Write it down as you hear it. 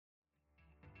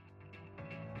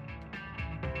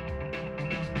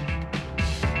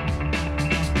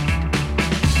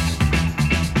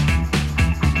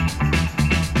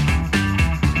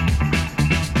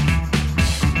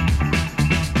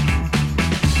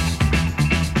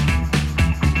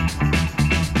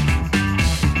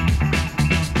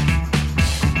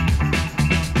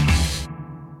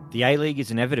The A-League is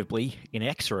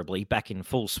inexorably back in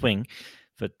full swing,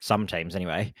 for some teams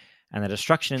anyway, and the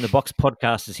Destruction in the Box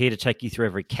podcast is here to take you through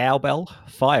every cowbell,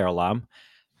 fire alarm,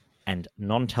 and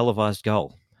non-televised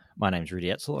goal. My name's Rudy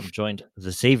Etzel. I'm joined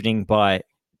this evening by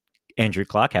Andrew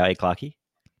Clark. How are you, Clarky?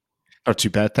 Not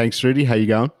too bad, thanks, Rudy. How you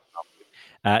going?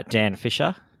 Dan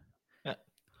Fisher.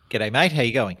 G'day, mate. How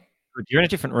you going? You're in a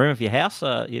different room of your house,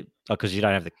 because you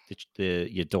don't have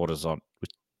your daughters on.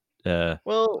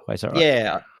 Well, is that right?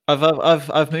 Yeah,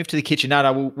 I've moved to the kitchen.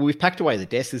 No, we've packed away the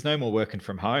desk. There's no more working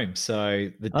from home, so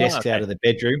the desk's out of the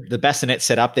bedroom. The bassinet's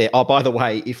set up there. Oh, by the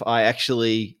way, if I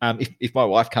actually, if my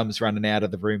wife comes running out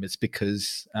of the room, it's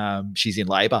because she's in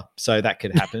labour, so that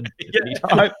could happen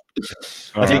anytime.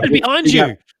 I think behind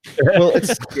you. Well,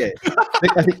 it's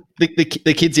I think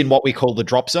the kid's in what we call the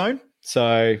drop zone.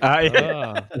 So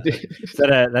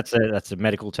that's a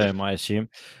medical term, I assume.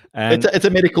 And it's a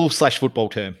medical / football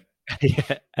term.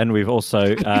 Yeah, and we've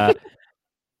also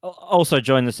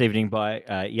joined this evening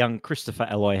by young Christopher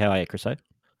Alloy. How are you, Chriso?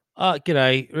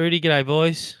 G'day, Rudy. G'day,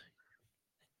 boys.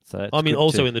 So I'm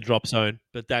also in the drop zone,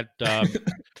 but that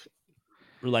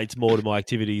relates more to my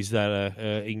activities that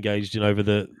are engaged in over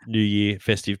the New Year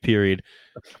festive period.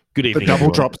 Good evening. The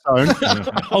double drop zone.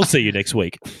 I'll see you next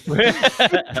week.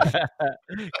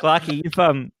 Clarky,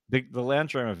 the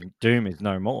lounge room of doom is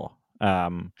no more.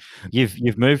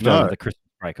 You've moved over the Christmas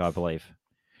break, I believe.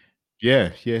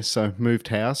 Yeah. So moved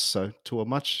house, so to a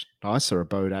much nicer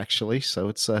abode actually. So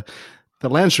it's the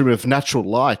lounge room of natural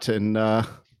light and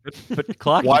but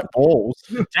Clarky, white walls.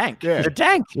 Dank. Yeah. The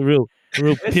dank. A real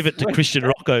pivot to Christian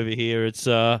rock over here. It's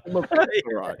right.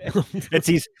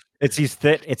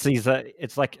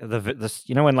 It's like the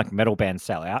when like metal bands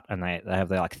sell out and they have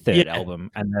their like third album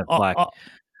and they're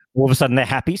all of a sudden they're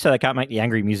happy, so they can't make the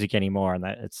angry music anymore, and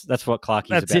that's what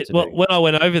Clarky's about to do. Well, when I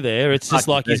went over there, it's just Clarky's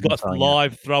like he's got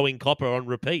live throwing copper on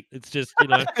repeat. It's just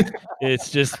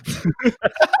it's just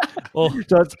so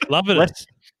it's loving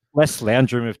less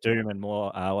lounge room of doom and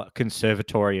more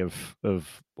conservatory of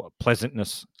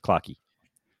pleasantness, Clarky.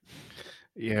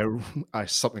 Yeah,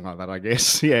 something like that, I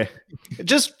guess. Yeah,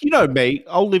 just me.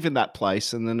 I'll live in that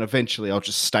place, and then eventually I'll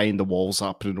just stain the walls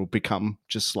up, and it'll become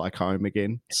just like home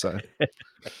again. So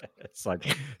it's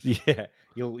like,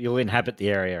 you'll inhabit the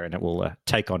area, and it will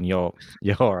take on your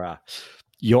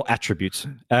attributes.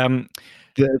 The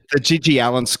Gigi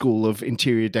Allen School of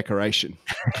Interior Decoration.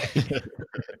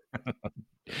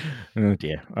 Oh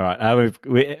dear! All right,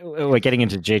 we're getting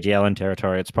into Gigi Allen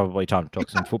territory. It's probably time to talk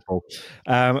some football.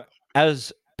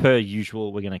 As per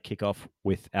usual, we're going to kick off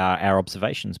with our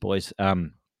observations, boys.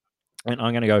 And I'm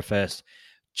going to go first.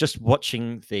 Just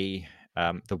watching the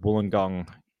Wollongong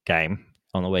game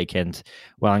on the weekend,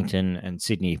 Wellington and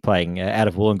Sydney playing out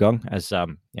of Wollongong, as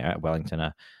Wellington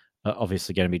are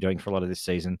obviously going to be doing for a lot of this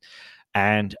season.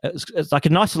 And it's like a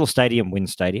nice little stadium, WIN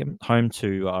Stadium, home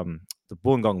to the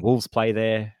Wollongong Wolves play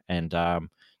there, and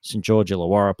St George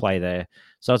Illawarra play there.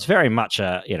 So it's very much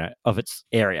of its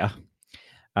area.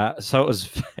 So it was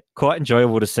quite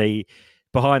enjoyable to see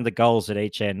behind the goals at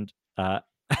each end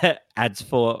ads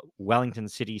for Wellington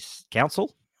City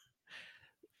Council.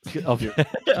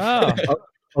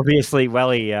 Obviously,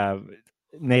 Welly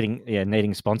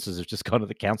needing sponsors have just gone to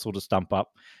the council to stump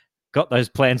up, got those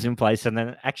plans in place, and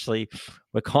then actually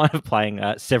we're kind of playing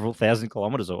several thousand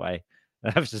kilometres away.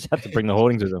 I've just had to bring the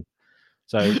hoardings with them.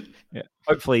 So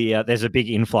hopefully there's a big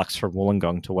influx from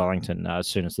Wollongong to Wellington as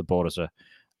soon as the borders are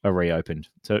reopened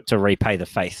to repay the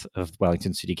faith of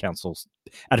Wellington City Council's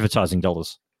advertising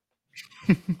dollars.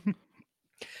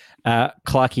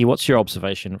 Clarky, what's your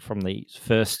observation from the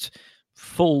first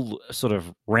full sort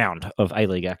of round of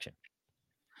A-League action?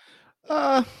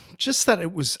 Just that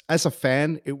it was, as a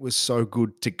fan, it was so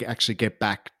good to actually get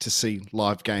back to see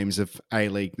live games of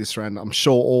A-League this round. I'm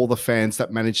sure all the fans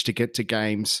that managed to get to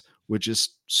games were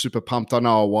just super pumped. I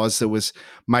know I was. There was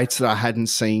mates that I hadn't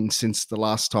seen since the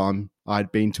last time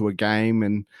I'd been to a game,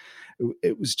 and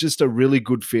it was just a really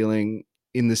good feeling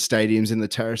in the stadiums, in the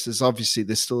terraces. Obviously,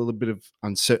 there's still a little bit of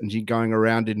uncertainty going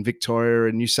around in Victoria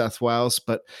and New South Wales,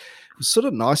 but it was sort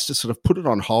of nice to sort of put it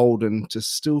on hold and to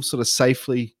still sort of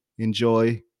safely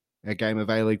enjoy a game of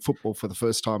A-League football for the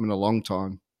first time in a long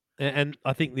time. And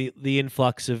I think the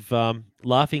influx of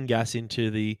laughing gas into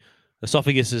the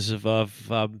esophaguses of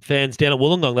fans down at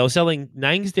Wollongong. They were selling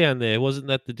nangs down there. Wasn't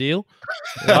that the deal?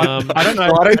 I don't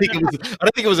know. I don't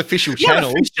think it was official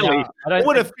channel.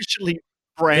 What officially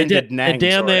branded nangs? They're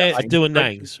down there doing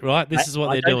nangs, right? This is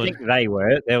what they're doing. I don't think they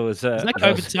were. There was is that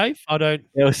COVID safe?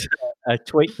 There was a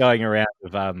tweet going around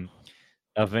of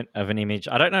of an image.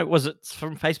 I don't know. Was it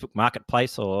from Facebook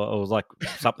Marketplace or was like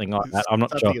something like that? I'm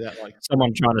not sure.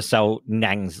 Someone trying to sell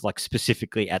Nangs like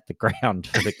specifically at the ground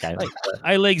for the game.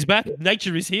 A-League's back.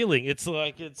 Nature is healing. It's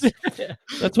like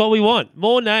that's what we want.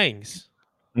 More Nangs.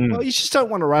 Well, you just don't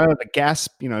want to run out of gas,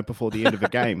 before the end of a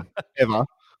game ever.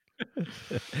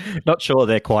 Not sure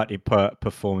they're quite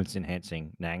performance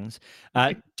enhancing Nangs.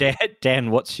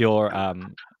 Dan, what's your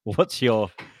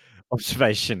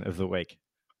observation of the week?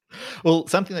 Well,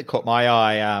 something that caught my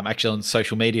eye actually on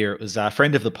social media, it was a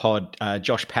friend of the pod,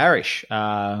 Josh Parrish,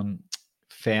 found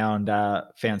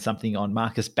something on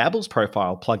Marcus Babbel's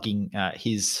profile plugging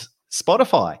his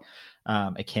Spotify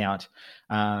account,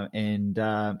 and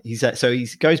he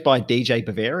goes by DJ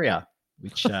Bavaria,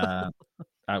 which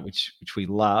we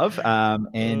love,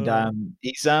 and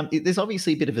there's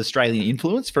obviously a bit of Australian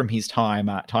influence from his time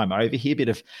over here, a bit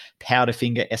of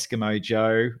Powderfinger, Eskimo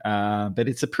Joe, but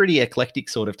it's a pretty eclectic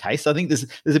sort of taste. I think there's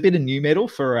a bit of new metal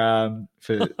for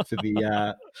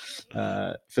the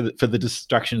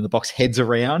Destruction in the Box heads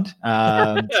around.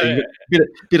 So you got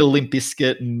a bit of Limp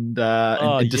Bizkit and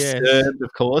Disturbed,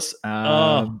 of course.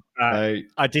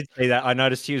 I did see that. I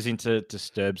noticed he was into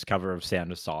Disturbed's cover of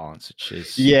Sound of Silence,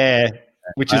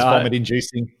 which is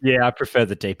vomit-inducing. Yeah, I prefer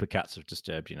the deeper cuts of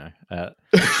Disturbed. I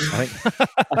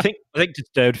think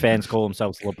Disturbed fans call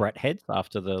themselves Lebret heads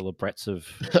after the Lebrett's of.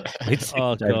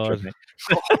 Oh God!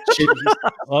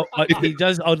 He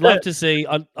does. I'd love to see.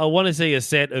 I want to see a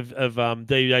set of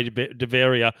DJ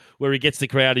Bavaria where he gets the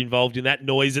crowd involved in that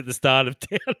noise at the start of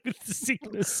Down with the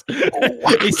Sickness.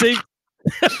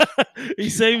 He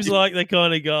seems like the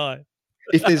kind of guy.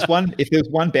 If there's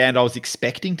one band I was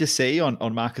expecting to see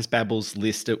on Marcus Babbel's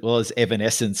list, it was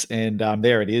Evanescence, and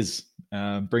there it is.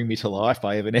 Bring Me to Life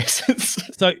by Evanescence.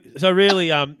 So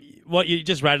really, what you're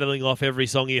just rattling off every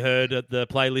song you heard at the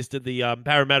playlist at the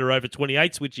Parramatta Over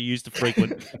 28s, which you used to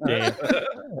frequent. Dan.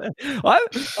 I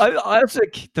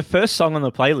think the first song on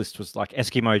the playlist was like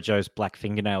Eskimo Joe's Black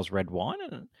Fingernails Red Wine,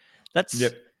 and that's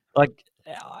like.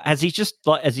 Has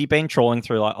he been trawling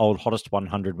through like old hottest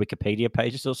 100 Wikipedia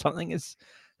pages or something?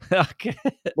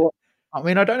 Well, I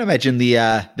mean, I don't imagine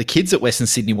the kids at Western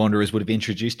Sydney Wanderers would have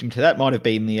introduced him to that. Might have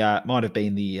been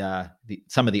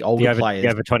some of the older players, the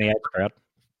over 28 crowd.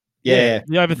 Yeah,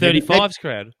 the over 35s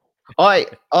crowd.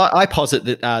 I posit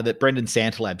that Brendan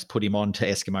Santalabs put him on to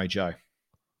Eskimo Joe.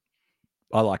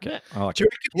 I like it. Do you reckon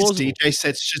his DJ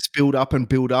sets just build up,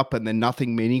 and then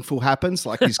nothing meaningful happens,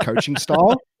 like his coaching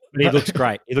style? But he looks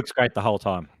great. He looks great the whole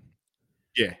time.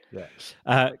 Yeah.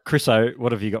 Chriso,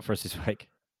 what have you got for us this week?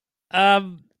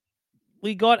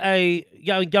 We got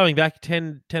going back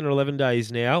 10 or 11 days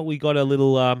now. We got a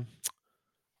little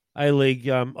A-League.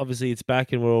 Obviously, it's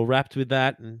back, and we're all wrapped with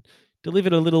that, and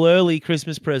delivered a little early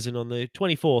Christmas present on the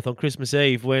 24th on Christmas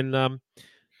Eve when the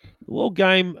World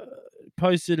Game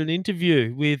posted an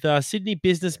interview with Sydney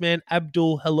businessman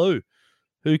Abdul Halou,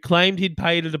 who claimed he'd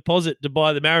paid a deposit to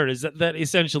buy the Mariners. That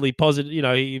essentially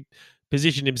he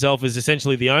positioned himself as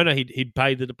essentially the owner. He'd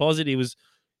paid the deposit. He was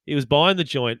buying the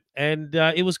joint, and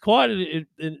it was quite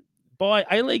by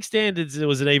A-League standards. It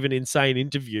was an even insane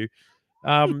interview.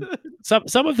 Some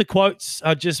of the quotes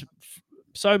are just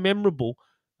so memorable.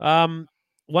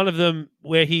 One of them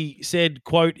where he said,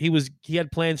 quote, he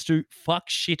had plans to fuck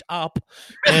shit up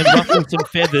and ruffle some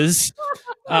feathers.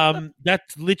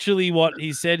 That's literally what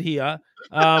he said here.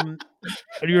 And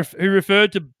he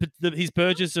referred to his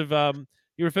purchase of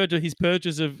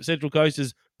Central Coast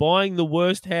as buying the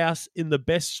worst house in the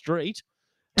best street.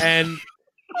 And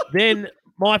then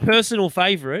my personal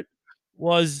favorite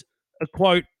was a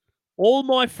quote, all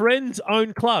my friends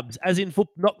own clubs, as in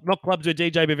not clubs where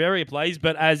DJ Bavaria plays,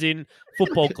 but as in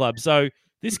football clubs. So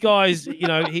this guy's,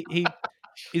 he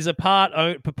is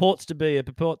purports to be a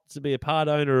part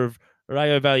owner of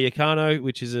Rayo Vallecano,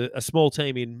 which is a small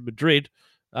team in Madrid,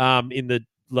 in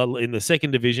the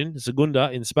second division,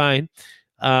 Segunda in Spain.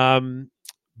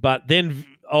 But then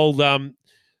old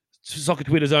Soccer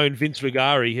Twitter's own Vince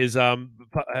Rigari has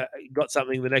got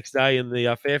something the next day in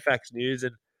the Fairfax News,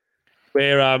 and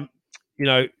where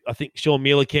I think Sean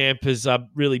Mielerkamp has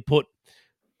really put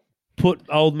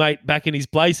old mate back in his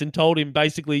place and told him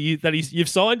basically you've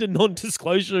signed a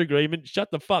non-disclosure agreement. Shut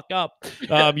the fuck up.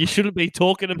 You shouldn't be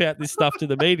talking about this stuff to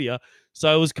the media.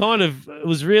 So it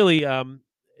was really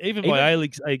even by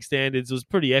A-League standards, it was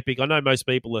pretty epic. I know most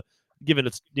people are, given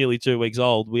it's nearly 2 weeks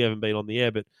old, we haven't been on the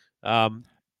air, but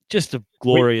just a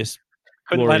glorious.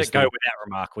 Couldn't let it go without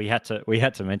remark. We had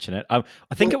to mention it. I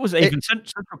think it was even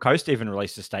Central Coast even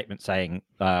released a statement saying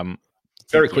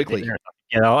very quickly.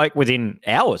 Like within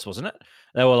hours, wasn't it?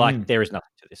 They were like, "There is nothing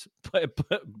to this.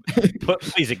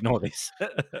 Please ignore this."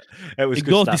 It was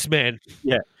Ignore good this stuff. man.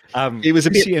 Yeah, It was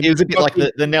a bit like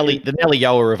the Nelly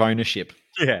Yoa of ownership.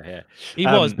 yeah. He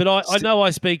was, but I know I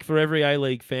speak for every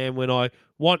A-League fan when I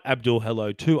want Abdul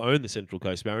Hello to own the Central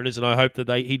Coast Mariners, and I hope that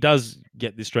he does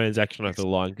get this transaction over the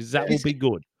line because that will be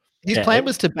good. His plan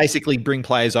was to basically bring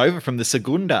players over from the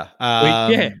Segunda.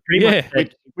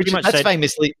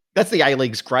 That's the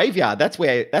A-League's graveyard. That's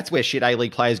where shit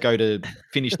A-League players go to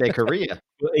finish their career.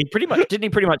 He pretty much say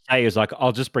he was like,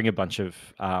 "I'll just bring a bunch of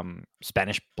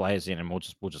Spanish players in, and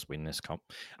we'll just win this comp."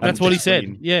 That's what he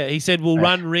said. Yeah, he said we'll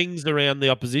run rings around the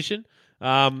opposition.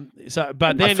 But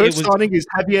then my first signing is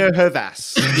Javier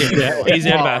Hervas. He's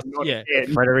Hervas. Yeah,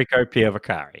 Federico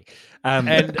Piovacari.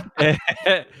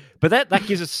 But that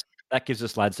gives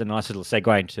us lads a nice little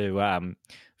segue into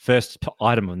first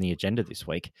item on the agenda this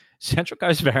week. Central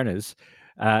Coast Mariners,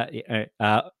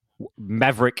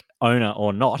 Maverick owner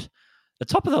or not, the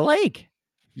top of the league,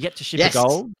 yet to ship a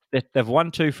goal. They've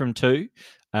won 2 from 2.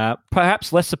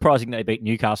 Perhaps less surprising they beat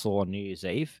Newcastle on New Year's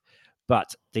Eve,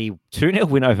 but the 2-0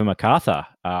 win over MacArthur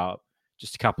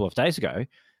just a couple of days ago,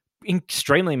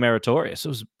 extremely meritorious. It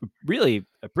was really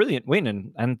a brilliant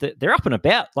win, and they're up and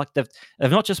about. Like they've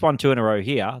not just won 2 in a row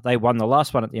here. They won the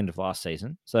last one at the end of last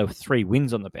season, so 3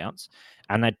 wins on the bounce,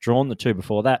 and they'd drawn the 2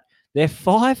 before that. They're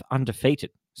 5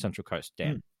 undefeated, Central Coast,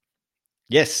 Dan.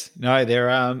 Yes, no,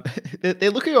 they're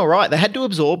looking all right. They had to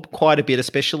absorb quite a bit,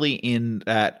 especially in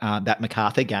that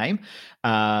MacArthur game.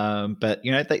 But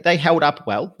you know, they held up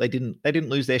well. They didn't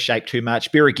lose their shape too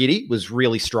much. Birigidi was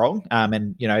really strong,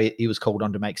 and you know he was called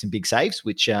on to make some big saves,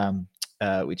 which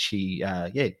he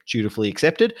dutifully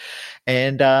accepted.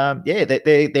 And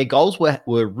their goals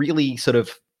were really sort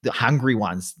of the hungry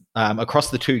ones across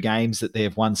the 2 games that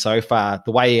they've won so far.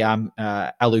 The way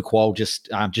Alu Kual just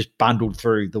bundled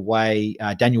through, the way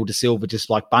Daniel De Silva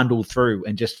just like bundled through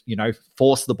and just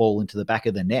forced the ball into the back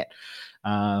of the net.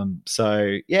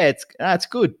 So yeah, it's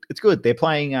good. It's good. They're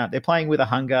playing with a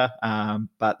hunger,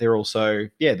 but they're also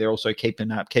keeping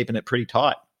it pretty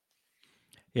tight.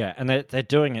 Yeah, and they're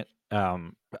doing it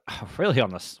really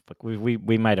on this. Like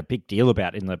we made a big deal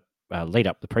about in the lead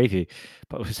up the preview,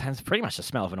 but it was pretty much the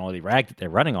smell of an oily rag that they're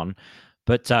running on.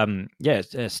 But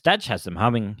Stadge has them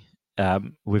humming.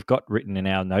 We've got written in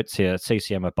our notes here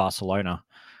CCM of Barcelona,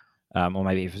 or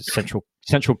maybe Central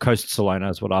Coast Salona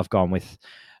is what I've gone with.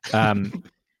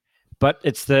 But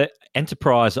it's the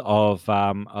enterprise of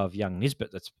young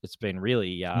Nisbet that's been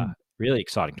really really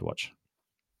exciting to watch.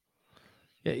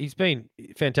 Yeah, he's been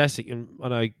fantastic, and I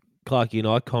know Clarkie and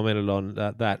I commented on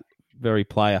that very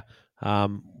player.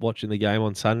 Watching the game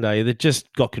on Sunday, they've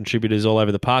just got contributors all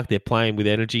over the park. They're playing with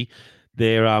energy.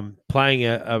 They're playing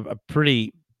a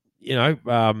pretty,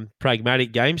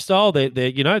 pragmatic game style.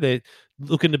 They're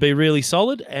looking to be really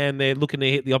solid, and they're looking to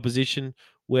hit the opposition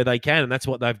where they can, and that's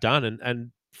what they've done.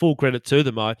 And full credit to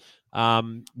them.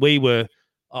 We were,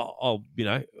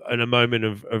 in a moment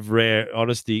of rare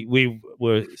honesty, we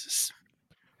were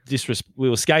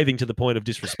scathing to the point of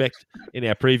disrespect in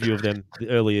our preview of them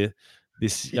earlier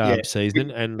this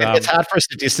season, and it's hard for us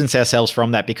to distance ourselves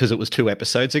from that because it was 2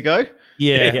 episodes ago.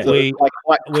 Yeah, quite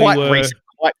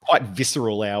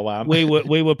visceral. Our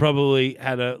we were probably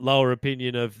had a lower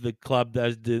opinion of the club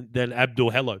than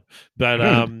Abdul Hello, but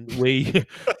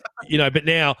but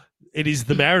now it is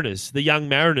the Mariners, the young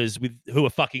Mariners who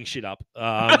are fucking shit up.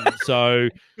 So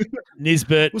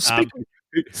Nisbet,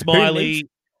 Smiley,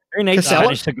 who needs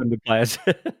Spanish Segunda players?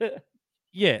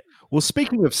 Yeah. Well,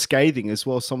 speaking of scathing as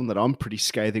well, someone that I'm pretty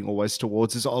scathing always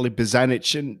towards is Oli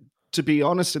Bozanic. And to be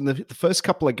honest, in the first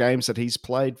couple of games that he's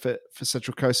played for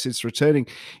Central Coast since returning,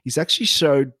 he's actually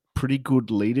showed pretty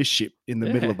good leadership in the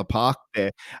middle of the park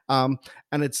there. And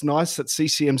it's nice that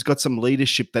CCM's got some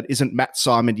leadership that isn't Matt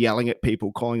Simon yelling at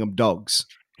people, calling them dogs.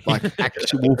 Like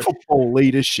actual football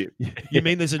leadership. You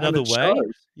mean there's another way?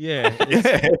 Shows. Yeah,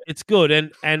 it's good.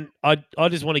 And I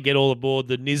just want to get all aboard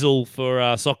the Nizzle for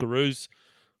Socceroos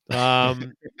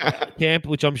camp,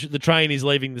 which I'm sure the train is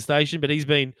leaving the station, but he's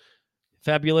been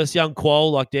fabulous. Young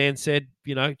Qual, like Dan said,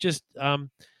 just long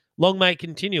may it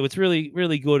continue. It's really,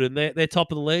 really good, and they're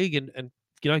top of the league, and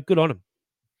good on them.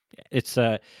 It's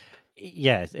as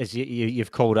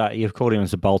you've called him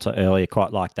as a bolter earlier,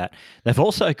 quite like that. They've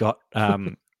also got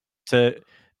to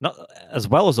not as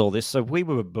well as all this. So we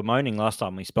were bemoaning last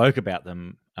time we spoke about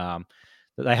them that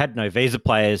they had no visa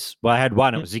players. Well, I had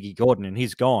one. It was Ziggy Gordon, and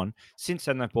he's gone. Since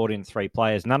then, they've brought in 3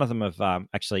 players. None of them have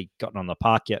actually gotten on the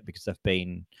park yet because they've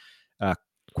been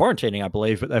quarantining, I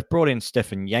believe. But they've brought in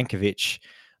Stefan Jankovic,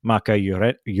 Marco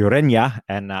Urenia,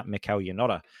 and Mikhail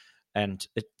Yanota. and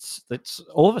it's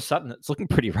all of a sudden it's looking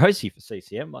pretty rosy for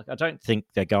CCM. Like I don't think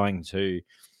they're going to.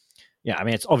 Yeah, I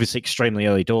mean it's obviously extremely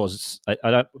early doors.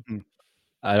 I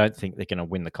don't think they're going to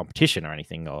win the competition or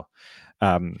anything. Or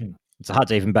it's hard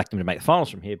to even back them to make the finals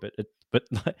from here. But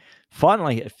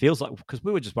finally, it feels like because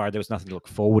we were just worried there was nothing to look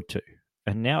forward to,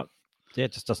 and now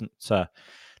it just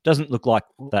doesn't look like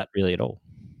that really at all.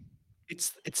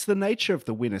 It's the nature of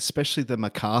the win, especially the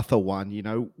MacArthur one. You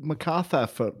know, MacArthur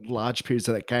for large periods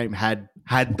of that game had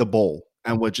the ball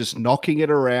and were just knocking it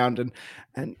around.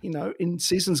 And you know, in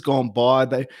seasons gone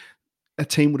by, a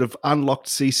team would have unlocked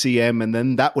CCM, and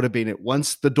then that would have been it.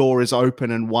 Once the door is open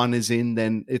and one is in,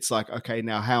 then it's like, okay,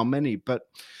 now how many? But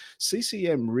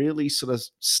CCM really sort of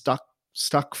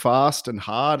stuck fast and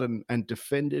hard and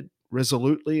defended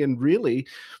resolutely, and really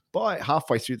by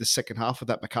halfway through the second half of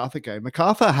that MacArthur game,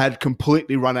 MacArthur had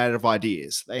completely run out of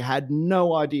ideas. They had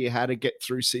no idea how to get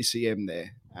through CCM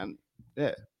there, and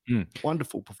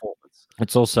wonderful performance.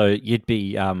 It's also you'd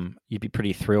be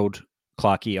pretty thrilled,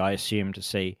 Clarkey, I assume, to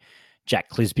see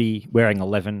Jack Clisby wearing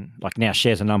 11, like now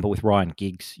shares a number with Ryan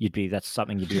Giggs. That's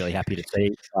something you'd be really happy to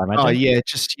see. Oh yeah,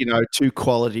 just two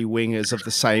quality wingers of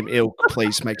the same ilk,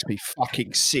 please, makes me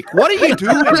fucking sick. What are you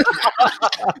doing?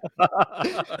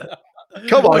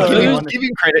 Come on, give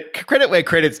him credit where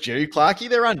credit's due, Clarkey.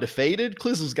 They're undefeated.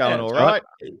 Clizzle's going all right.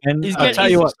 And I'll tell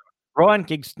you what, Ryan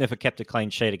Giggs never kept a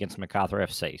clean sheet against MacArthur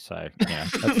FC, so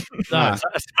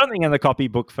that's something in the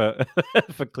copybook for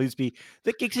Clisby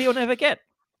that Giggsy will never get.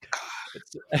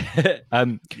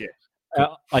 I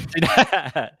did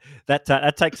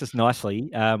that takes us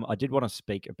nicely. I did want to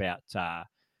speak about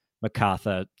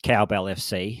MacArthur Cowbell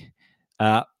FC.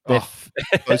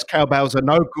 Those cowbells are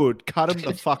no good. Cut them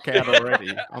the fuck out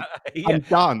already. I'm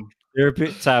done. They're a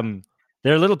bit.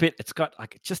 They're a little bit. It's got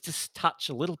like just a touch,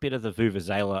 a little bit of the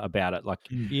Vuvuzela about it. Like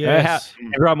how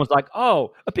everyone was like,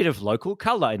 "Oh, a bit of local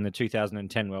color in the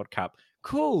 2010 World Cup.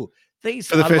 Cool." These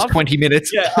for the first 20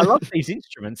 minutes. Yeah, I love these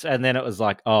instruments. And then it was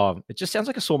like, oh, it just sounds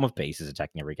like a swarm of bees is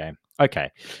attacking every game.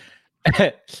 Okay.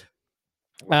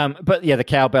 But yeah, the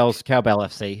Cowbell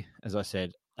FC, as I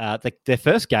said, their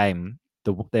first game,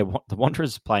 the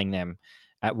Wanderers playing them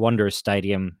at Wanderers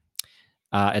Stadium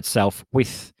itself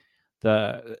with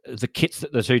the kits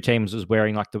that the two teams was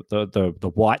wearing, like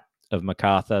the white of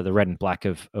MacArthur, the red and black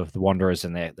of the Wanderers,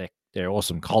 and their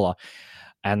awesome collar,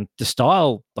 and the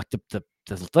style, like the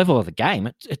level of the game,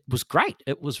 it was great.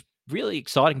 It was really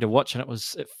exciting to watch, and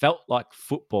it felt like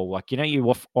football. Like,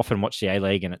 you often watch the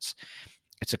A-League and it's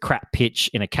a crap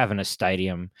pitch in a cavernous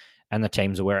stadium, and the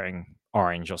teams are wearing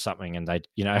orange or something, and they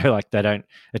don't.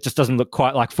 It just doesn't look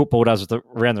quite like football does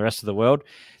around the rest of the world.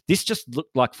 This just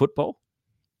looked like football.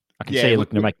 I can see you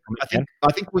looking to make.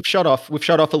 I think we've shot off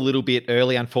a little bit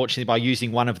early, unfortunately, by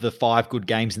using one of the 5 good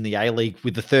games in the A-League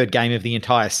with the third game of the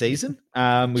entire season.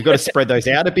 We've got to spread those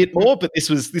out a bit more, but this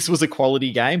was a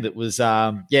quality game that was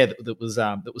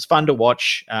that was fun to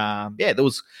watch. There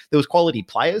was quality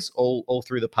players all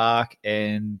through the park,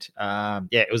 and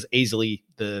it was easily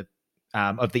the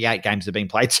of the 8 games that have been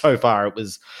played so far, it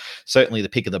was certainly the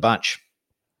pick of the bunch.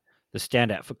 The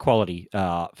standout for quality,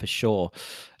 for sure.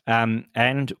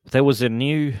 And there was a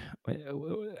new,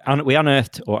 we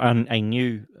unearthed, or a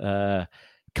new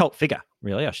cult figure,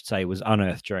 really, I should say, was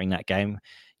unearthed during that game.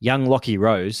 Young Lockie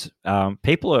Rose.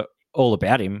 People are all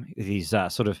about him with his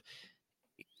sort of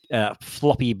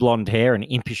floppy blonde hair and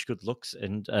impish good looks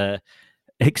and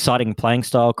exciting playing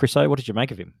style. Chriso, what did you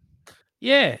make of him?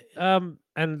 Yeah,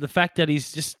 and the fact that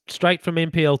he's just straight from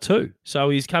NPL2, so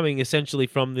he's coming essentially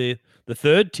from the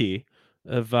third tier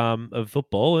of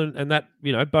football, and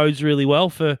that bodes really well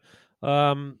for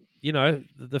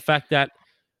the fact that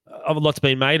a lot's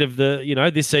been made of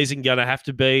this season going to have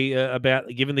to be about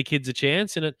giving the kids a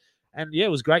chance, and it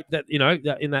was great that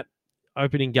that in that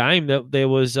opening game that there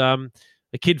was a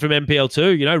kid from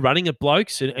NPL2 running at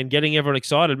blokes and getting everyone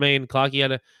excited. Me and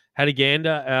Clarkey had a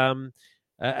gander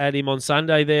at him on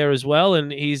Sunday there as well,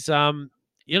 and he's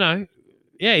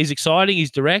he's exciting,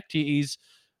 he's direct, he's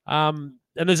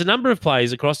and there's a number of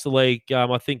players across the league,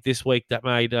 I think, this week that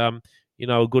made, a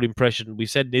good impression. We've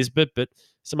said Nisbet, but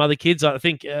some other kids. I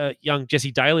think young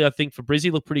Jesse Daly, I think, for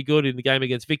Brizzy, looked pretty good in the game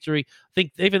against Victory. I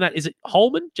think even that, is it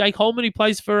Holman? Jake Holman, who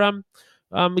plays for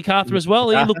MacArthur as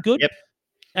well. He looked good. Yep.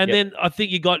 And then I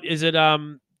think you got, is it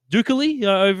Dukley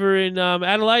over in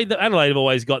Adelaide? Adelaide have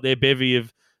always got their bevy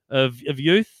of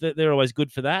youth. They're always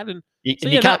good for that. And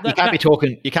you can't be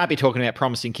talking about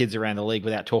promising kids around the league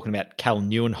without talking about Cal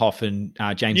Neuenhoff and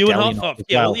James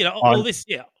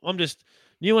Dalian. I'm just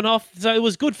Neuenhoff. So it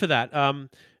was good for that.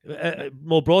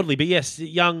 More broadly, but yes,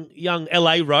 young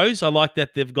LA Rose. I like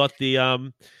that they've got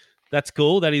the That's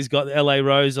cool that he's got LA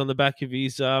Rose on the back of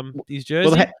his jersey.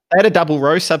 Well, they had a double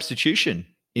row substitution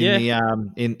in the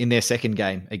in their second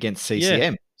game against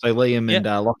CCM. So Liam and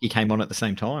Lockie came on at the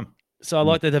same time. So I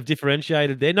like that they've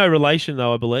differentiated there. No relation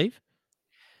though, I believe.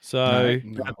 So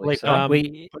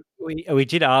we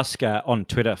did ask on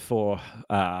Twitter for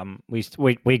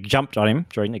we jumped on him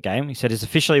during the game. He said he's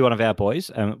officially one of our boys,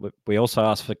 and we also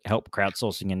asked for help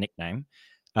crowdsourcing a nickname.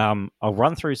 I'll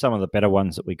run through some of the better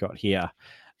ones that we got here.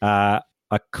 I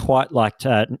quite liked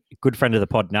a good friend of the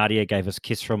pod, Nadia, gave us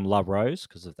Kiss from La Rose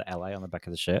because of the LA on the back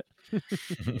of the shirt.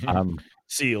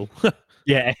 Seal.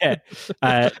 Yeah.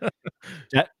 That's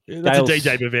a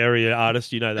DJ Bavaria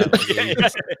artist. You know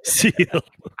that. Seal.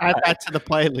 Add that to the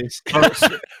playlist.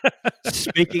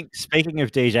 Speaking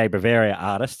of DJ Bavaria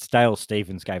artists, Dale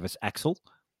Stevens gave us Axel.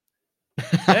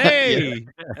 Hey,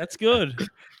 that's good. Which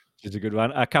is a good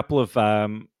one. A couple of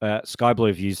Sky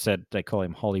Blue Views said they call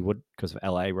him Hollywood because of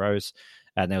LA Rose.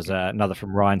 And there was another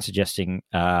from Ryan suggesting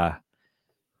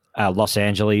Los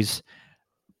Angeles.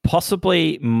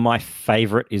 Possibly my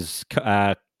favorite is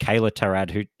Taylor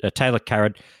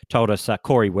Carrad told us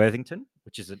Corey Worthington,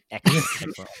 which is an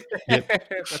excellent.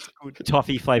 That's good.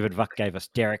 Toffee flavored Vuck gave us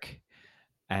Derek.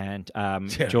 And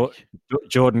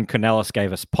Jordan Cornelis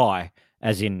gave us Pie,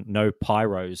 as in no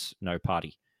pyros, no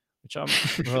party. Which I'm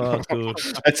good.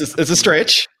 It's a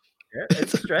stretch. Yeah,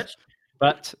 it's a stretch.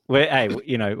 But we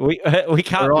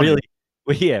can't really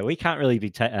we can't really be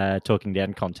talking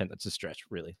down content that's a stretch.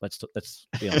 Really, let's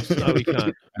be honest. No, we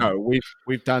can't. No,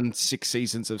 we've done 6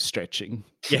 seasons of stretching.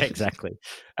 Yeah, exactly.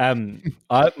 Personally,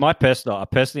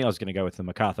 I was going to go with the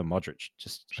MacArthur Modric,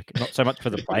 just not so much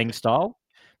for the playing style,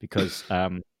 because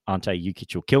Ante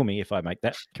Jukic will kill me if I make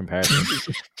that comparison,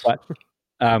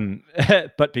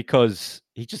 but because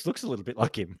he just looks a little bit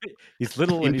like him. He's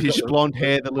little, impish blonde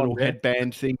hair, the little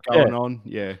headband thing going on.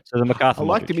 Yeah. So the MacArthur, I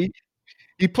liked him.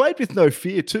 He played with no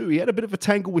fear too. He had a bit of a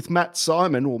tangle with Matt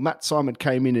Simon, or Matt Simon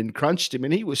came in and crunched him,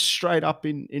 and he was straight up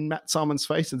in Matt Simon's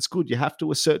face. And it's good. You have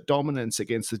to assert dominance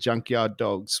against the junkyard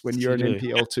dogs when you're an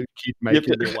NPL2 kid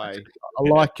making your way. I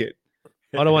like it.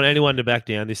 I don't want anyone to back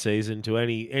down this season to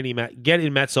any get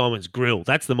in Matt Simon's grill.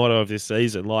 That's the motto of this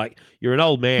season. Like, you're an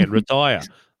old man, retire.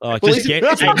 Just get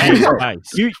in your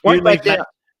face. You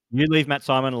leave Matt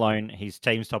Simon alone. His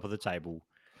team's top of the table.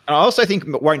 And I also think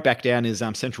won't back down is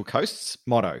Central Coast's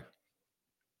motto.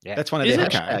 Yeah, that's one of their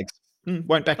hashtags.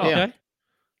 Won't back down. Okay.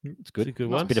 It's good. Good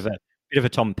one. Bit of a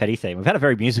Tom Petty theme. We've had a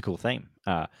very musical theme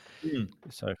so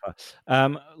far.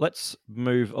 Let's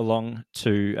move along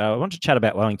to. I want to chat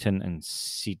about Wellington and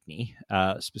Sydney,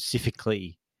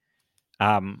 specifically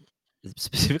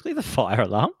the fire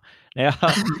alarm. Now,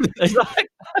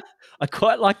 I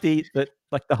quite like the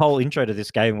whole intro to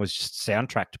this game was just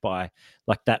soundtracked by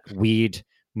like that weird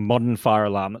modern fire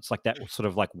alarm. That's like that sort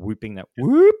of like whooping, that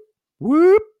whoop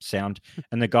whoop sound,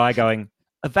 and the guy going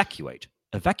evacuate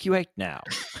now.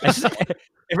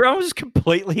 Everyone was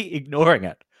completely ignoring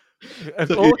it.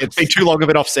 It's been too long of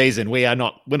an off season. We're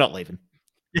not leaving.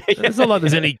 It's not like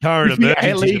there's any current emergency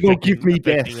illegal. Give me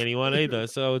death. Anyone either,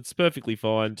 so it's perfectly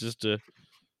fine. Just to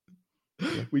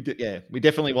we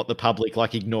definitely want the public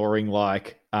like ignoring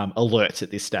like alerts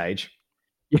at this stage.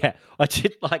 Yeah, I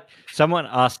did. Like, someone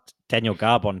asked Daniel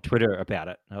Garb on Twitter about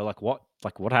it. They were like, "What?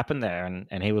 Like, what happened there?"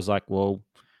 And he was like, "Well,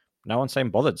 no one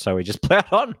seemed bothered, so we just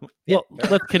plowed on." Well,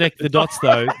 let's connect the dots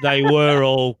though. They were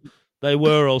all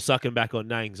sucking back on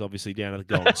Nangs, obviously down at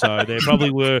the goal. So they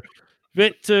probably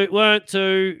weren't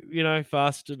too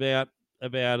fast about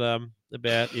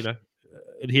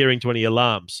adhering to any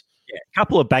alarms. Yeah, a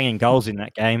couple of banging goals in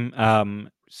that game.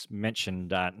 Mentioned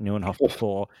Neuenhoff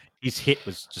before. His hit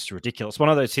was just ridiculous. One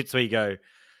of those hits where you go,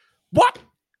 "What?"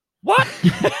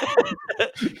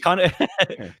 kind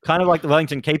of like the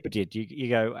Wellington keeper did. You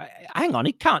go, "Hang on,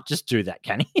 he can't just do that,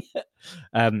 can he?"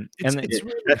 It's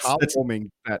really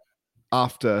heartwarming that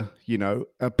after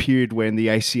a period when the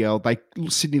ACL,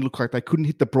 Sydney looked like they couldn't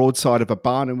hit the broadside of a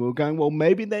barn, and we were going, well,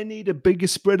 maybe they need a bigger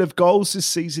spread of goals this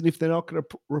season if they're not going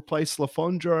to replace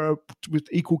LaFondra with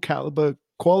equal caliber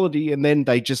quality, and then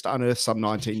they just unearth some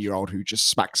 19-year-old who just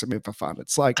smacks them in for fun.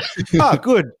 It's like,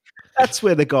 good. That's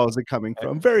where the goals are coming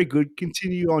from. Very good.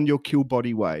 Continue on your kill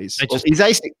body ways. His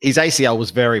ACL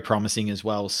was very promising as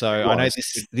well. So I know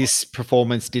this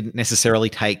performance didn't necessarily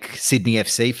take Sydney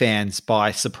FC fans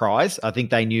by surprise. I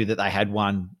think they knew that they had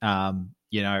one, under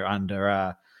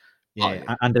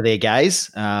their gaze.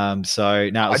 So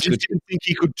no, it was didn't think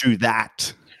he could do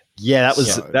that. Yeah,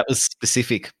 that was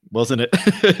specific, wasn't it?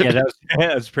 Yeah,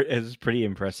 it was pretty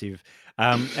impressive.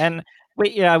 And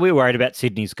we were worried about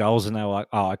Sydney's goals, and they were like,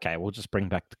 "Oh, okay, we'll just bring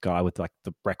back the guy with like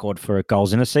the record for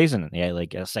goals in a season in the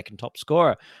A-League, a second top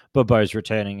scorer." Bobo's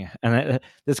returning, and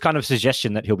there's kind of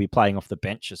suggestion that he'll be playing off the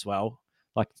bench as well.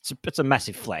 Like it's a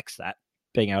massive flex that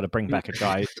being able to bring back a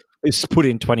guy who's put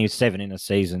in 27 in a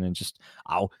season, and just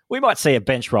we might see a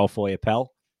bench role for you,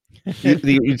 pal.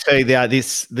 You'd say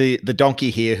the donkey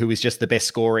here, who is just the best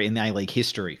scorer in the A-League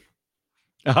history.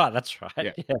 Oh, that's right.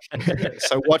 Yeah.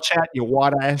 So watch out, you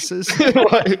white asses. Now,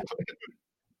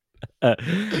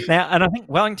 and I think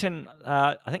Wellington,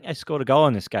 I think they scored a goal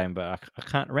in this game, but I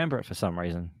can't remember it for some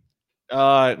reason.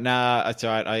 Oh, nah, that's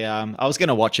all right. I was going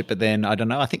to watch it, but then I don't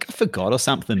know. I think I forgot or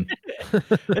something.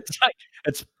 It's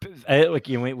like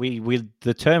we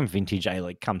the term vintage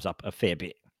A-League comes up a fair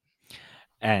bit,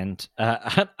 and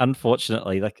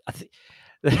unfortunately, like I think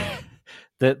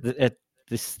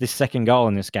this second goal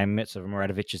in this game, Metsa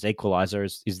Muradovich's equaliser,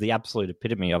 is the absolute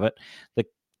epitome of it.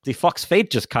 The Fox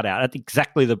feed just cut out at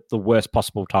exactly the worst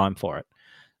possible time for it.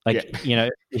 Like,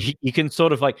 you can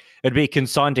sort of like, it'd be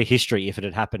consigned to history if it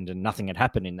had happened and nothing had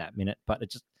happened in that minute, but it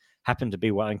just happened to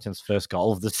be Wellington's first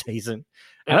goal of the season.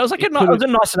 And it was like it was a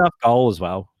nice enough goal as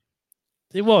well.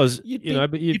 It was,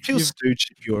 but you'd feel stooge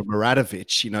if you're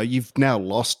Muradovic. You've now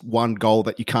lost one goal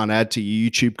that you can't add to your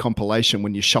YouTube compilation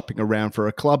when you're shopping around for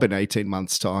a club in 18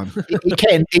 months' time.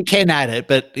 It can add it,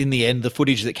 but in the end, the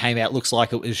footage that came out looks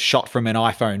like it was shot from an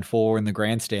iPhone 4 in the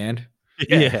grandstand.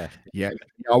 Yeah.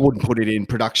 I wouldn't put it in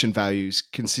production values,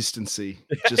 consistency.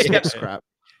 Just looks crap.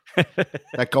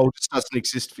 That goal just doesn't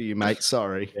exist for you, mate.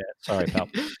 Sorry. Yeah, sorry, pal.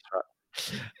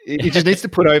 It just needs to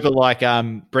put over like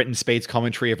Brenton Speed's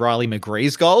commentary of Riley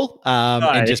McGree's goal,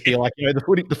 and just be like,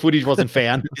 the footage wasn't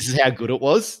found. This is how good it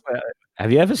was.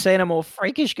 Have you ever seen a more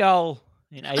freakish goal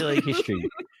in A-League history?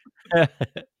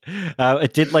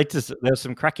 It did lead to there were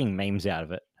some cracking memes out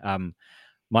of it.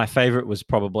 My favorite was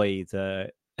probably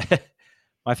the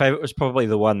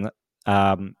one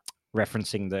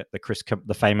referencing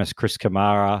the famous Chris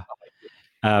Kamara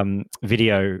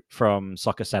video from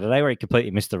Soccer Saturday where he completely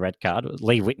missed the red card.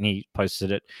 Lee Whitney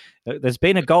posted it. There's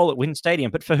been a goal at Wynn Stadium,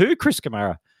 but for who, Chris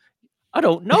Kamara? I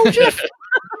don't know, Jeff.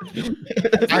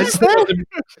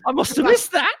 I must have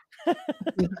missed that.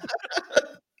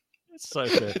 It's so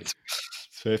perfect.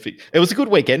 Perfect. It was a good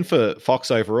weekend for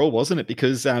Fox overall, wasn't it?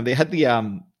 Because they had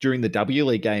the during the W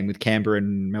League game with Canberra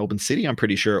and Melbourne City, I'm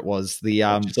pretty sure it was the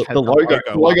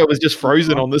logo was just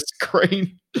frozen on the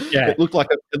screen. Yeah, it looked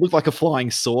like a flying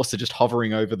saucer just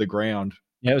hovering over the ground.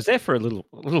 Yeah, it was there for a little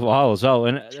while as well,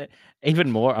 and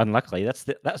even more unluckily, that's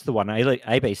the one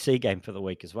ABC game for the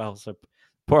week as well. So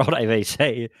poor old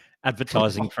ABC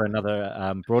advertising for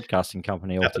another broadcasting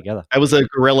company altogether. It was a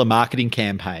guerrilla marketing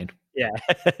campaign. Yeah.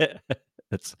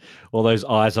 It's all those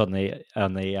eyes on the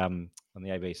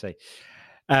ABC.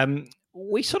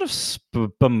 We sort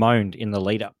of bemoaned in the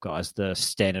lead up, guys, the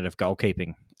standard of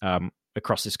goalkeeping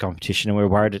across this competition, and we were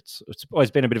worried it's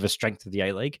always been a bit of a strength of the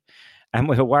A-League, and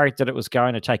we were worried that it was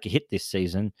going to take a hit this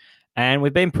season, and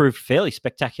we've been proved fairly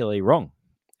spectacularly wrong,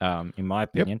 in my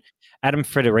opinion. Yep. Adam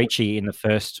Federici in the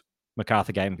first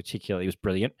MacArthur game particularly was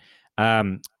brilliant.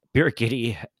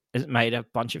 Birighitti has made a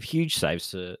bunch of huge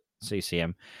saves to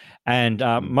CCM. And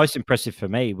most impressive for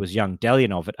me was young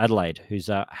Delianov at Adelaide, who's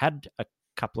had a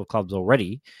couple of clubs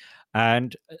already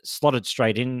and slotted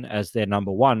straight in as their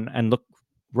number one and looked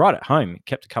right at home.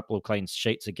 Kept a couple of clean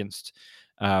sheets against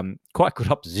quite good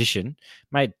opposition,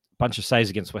 made a bunch of saves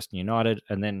against Western United,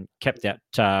 and then kept out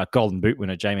Golden Boot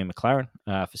winner Jamie McLaren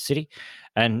for City.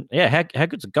 And yeah, how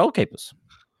good's the goalkeepers?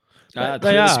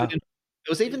 They are. It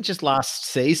was even just last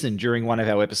season during one of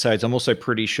our episodes. I'm also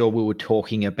pretty sure we were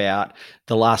talking about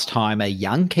the last time a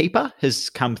young keeper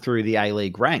has come through the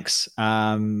A-League ranks.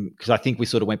 Because I think we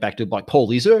sort of went back to like Paul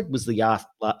Izzo was the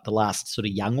last sort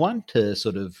of young one to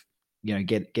sort of,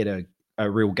 get a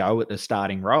real go at the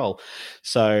starting role.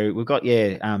 So we've got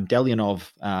Delianov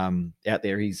out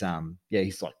there. He's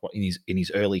like in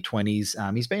his early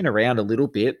 20s. He's been around a little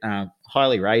bit,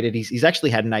 highly rated. He's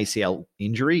actually had an ACL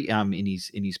injury in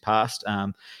his past,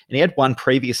 and he had one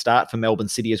previous start for Melbourne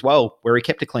City as well, where he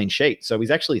kept a clean sheet. So he's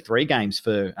actually 3 games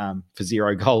for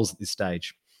 0 goals at this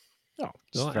stage.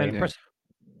 Very impressive.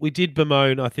 We did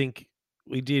bemoan, I think.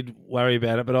 We did worry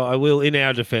about it, but I will, in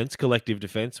our defence, collective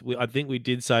defence, I think we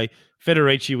did say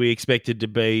Federici we expected to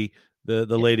be the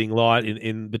leading light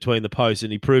in between the posts,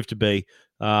 and he proved to be,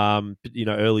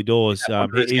 early doors.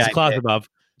 He's a class above.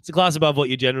 It's a class above what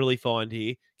you generally find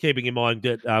here, keeping in mind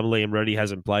that Liam Reddy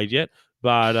hasn't played yet,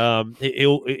 but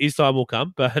his time will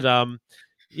come. But,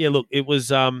 look, it was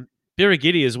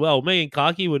Birighitti as well. Me and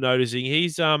Clarkey were noticing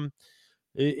he's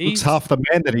Looks half the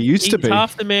man that he used to be. He's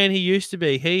half the man he used to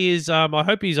be. He is. I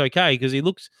hope he's okay because he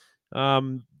looked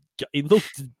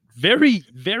very,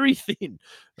 very thin.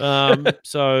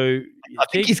 So I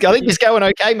think he's going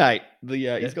okay, mate.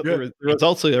 He's got the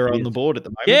results that are on the board at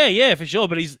the moment. Yeah, for sure.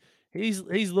 But he's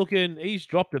looking. He's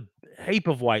dropped a heap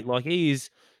of weight. Like he's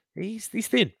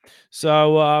thin.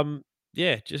 So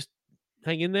just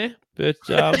hang in there. But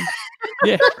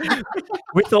yeah.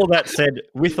 With all that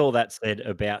said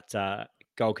about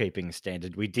goalkeeping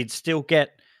standard, we did still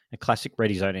get a classic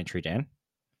ready zone entry, Dan.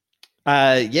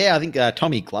 I think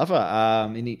Tommy Glover.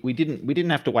 And we didn't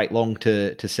have to wait long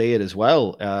to see it as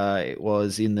well. It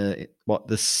was in the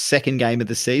second game of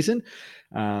the season.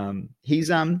 He's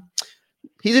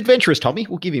adventurous, Tommy.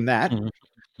 We'll give him that. Mm-hmm.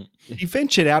 He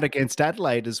ventured out against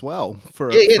Adelaide as well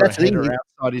for that's a header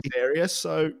outside his area.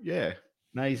 So yeah,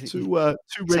 amazing. Two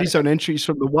ready zone entries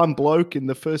from the one bloke in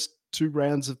the first 2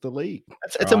 rounds of the league.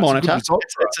 It's a monitor.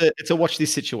 It's a watch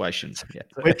this situation. Yeah.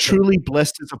 We're truly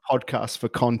blessed as a podcast for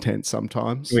content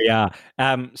sometimes. We are.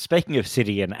 Speaking of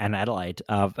City and Adelaide,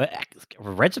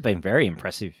 Reds have been very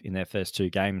impressive in their first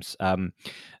 2 games.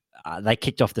 They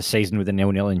kicked off the season with a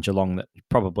 0-0 in Geelong that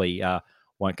probably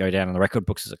won't go down in the record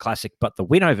books as a classic, but the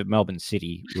win over Melbourne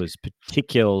City was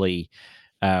particularly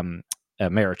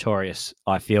meritorious,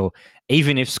 I feel,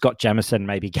 even if Scott Jamieson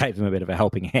maybe gave them a bit of a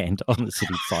helping hand on the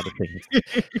City side of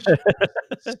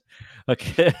things.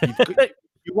 Okay.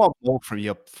 You want more from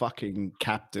your fucking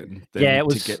captain than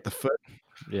to get the first.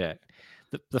 Yeah.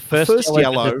 The first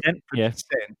yellow. Yeah.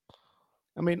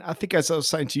 I mean, I think as I was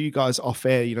saying to you guys off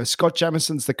air, Scott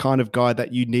Jamieson's the kind of guy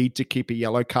that you need to keep a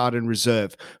yellow card in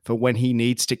reserve for when he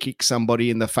needs to kick somebody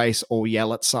in the face or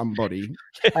yell at somebody.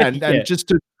 And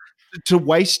just to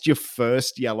waste your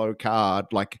first yellow card,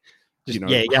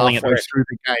 yelling at the ref through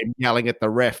the game, yelling at the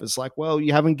ref. It's like, well,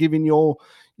 you haven't given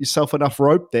yourself enough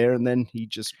rope there, and then he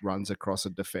just runs across a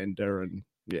defender and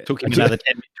took him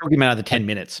another 10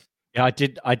 minutes. Yeah,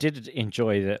 I did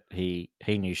enjoy that he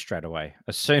knew straight away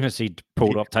as soon as he'd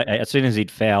pulled off, as soon as he'd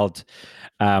fouled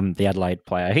the Adelaide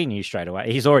player, he knew straight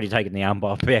away. He's already taken the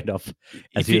armband off.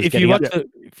 If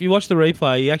you watch the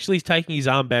replay, he actually is taking his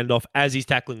armband off as he's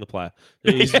tackling the player.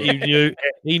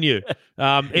 He knew.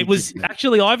 It was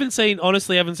actually I haven't seen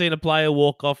a player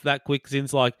walk off that quick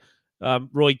since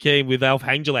Roy Keane with Alf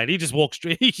Hangeland. He just walked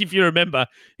straight. If you remember,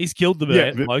 he's killed the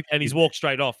man bloke, and he's walked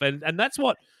straight off, and that's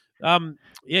what.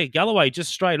 Galloway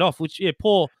just straight off, which,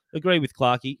 poor, agree with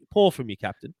Clarkey, poor from your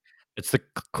captain. It's the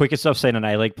quickest I've seen an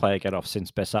A-League player get off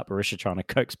since Bessat Barisha trying to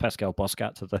coax Pascal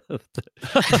Boscart to the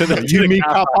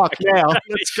car park now.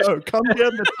 Let's go. Come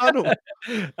down the tunnel.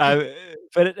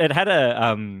 But it had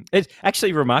it's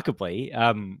actually remarkably,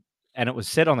 and it was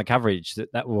said on the coverage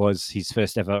that was his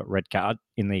first ever red card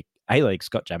in the A-League,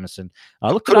 Scott Jamieson. I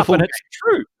looked it up and it's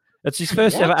true. It's his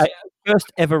first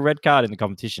ever red card in the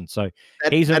competition. So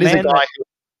that is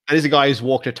a guy who's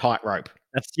walked a tightrope.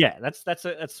 That's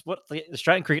what the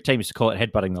Australian cricket team used to call it,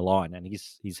 headbutting the line, and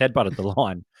he's headbutted the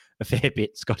line a fair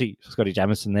bit. Scotty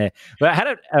Jamieson there, but it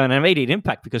had an immediate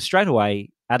impact because straight away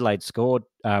Adelaide scored.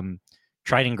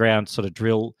 Training ground sort of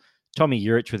drill. Tommy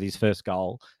Urich with his first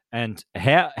goal, and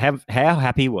how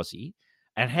happy was he,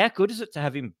 and how good is it to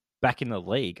have him back in the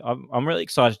league? I'm really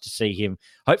excited to see him.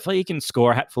 Hopefully he can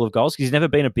score a hatful of goals because he's never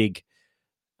been a big,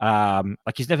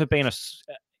 he's never been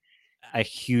a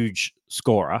huge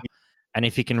scorer. And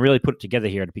if he can really put it together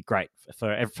here, it'd be great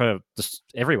for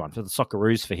everyone, for the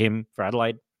Socceroos, for him, for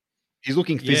Adelaide. He's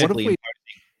looking physically.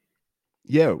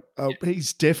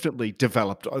 He's definitely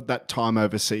developed that time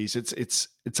overseas.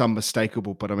 It's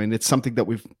unmistakable, but I mean, it's something that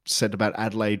we've said about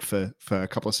Adelaide for a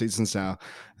couple of seasons now.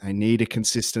 They need a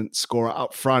consistent scorer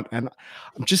up front, and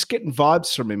I'm just getting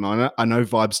vibes from him. I know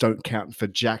vibes don't count for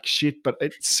jack shit, but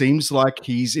it seems like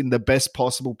he's in the best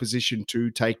possible position to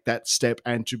take that step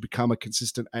and to become a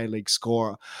consistent A-League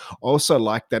scorer. I also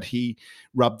like that he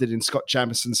rubbed it in Scott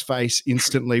Jamieson's face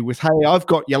instantly with, "Hey, I've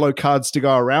got yellow cards to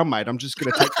go around, mate. I'm just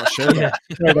going to take my shirt off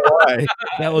straight away."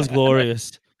 That was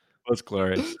glorious. It was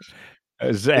glorious.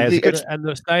 And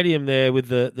the stadium there with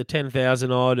the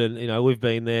 10,000 odd, and we've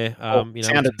been there.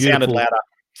 Sounded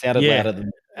louder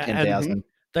than 10,000.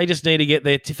 They just need to get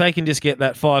there. If they can just get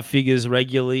that 5 figures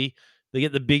regularly, they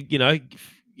get the big, get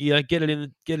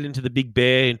it into the big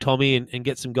bear and Tommy and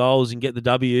get some goals and get the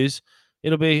W's.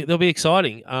 They'll be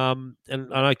exciting. And I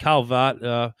know Carl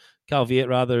Viet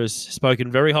has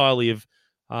spoken very highly of,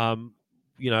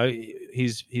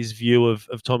 his view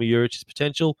of Tommy Urich's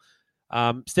potential.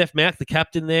 Steph Mack, the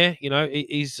captain there,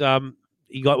 he's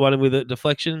he got one with a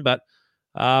deflection, but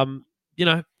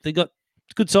they got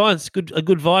good signs, a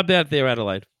good vibe out there,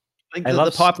 Adelaide. I think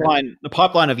the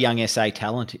pipeline of young SA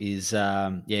talent is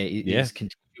is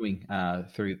continuing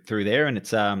through there, and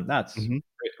it's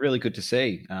really good to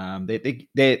see.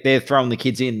 They're throwing the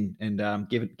kids in and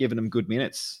giving them good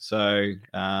minutes. So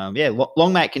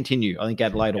long may it continue. I think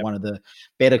Adelaide are one of the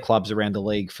better clubs around the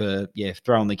league for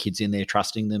throwing the kids in there,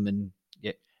 trusting them, and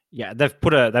they've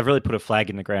really put a flag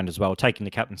in the ground as well, taking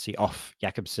the captaincy off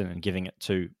Jakobsen and giving it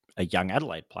to a young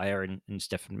Adelaide player in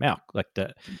Stefan Malk. Like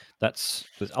that's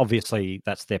obviously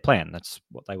that's their plan. That's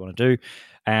what they want to do,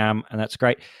 and that's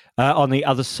great. On the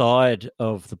other side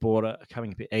of the border,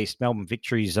 coming a bit east, Melbourne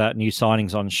Victory's new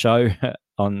signings on show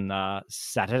on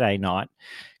Saturday night.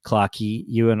 Clarkey,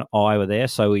 you and I were there,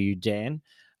 so were you, Dan.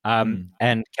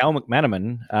 And Cal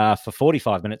McManaman, for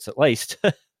 45 minutes at least,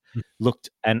 looked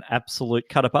an absolute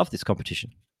cut above this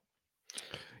competition.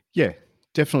 Yeah.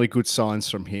 Definitely good signs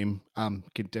from him.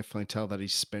 Can definitely tell that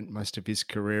he's spent most of his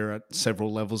career at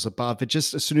several levels above. It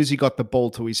just as soon as he got the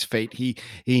ball to his feet, he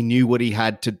knew what he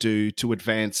had to do to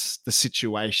advance the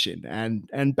situation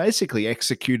and basically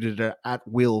executed it at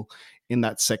will in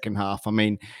that second half. I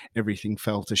mean, everything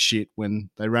fell to shit when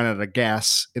they ran out of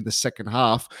gas in the second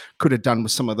half. Could have done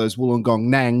with some of those Wollongong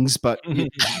Nangs, but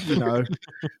you know.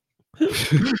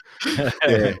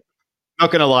 Yeah. Not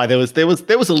gonna lie, there was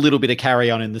a little bit of carry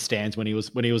on in the stands when he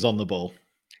was on the ball.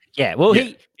 Yeah, well,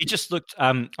 he just looked.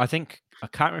 I think I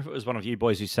can't remember if it was one of you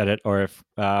boys who said it, or if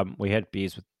we had a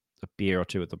beer or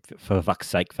two with them, for fuck's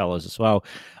sake, fellas, as well.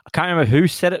 I can't remember who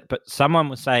said it, but someone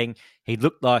was saying he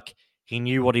looked like he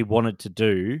knew what he wanted to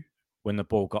do when the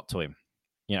ball got to him.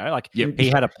 You know, like he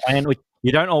had a plan, which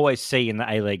you don't always see in the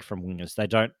A-League from wingers. They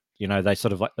don't. You know, they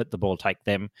sort of like let the ball take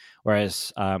them,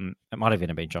 whereas it might have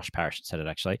even been Josh Parrish that said it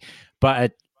actually.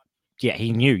 But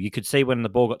he knew. You could see when the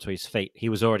ball got to his feet, he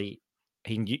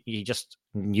just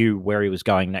knew where he was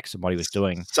going next and what he was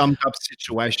doing. Summed up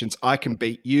situations. I can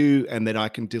beat you, and then I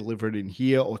can deliver it in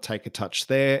here or take a touch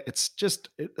there. It's just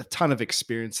a ton of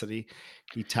experience that he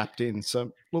tapped in.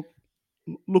 So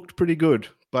looked pretty good,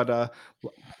 but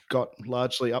got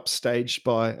largely upstaged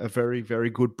by a very,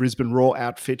 very good Brisbane Roar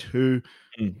outfit who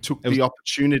took the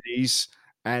opportunities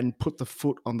and put the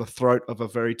foot on the throat of a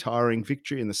very tiring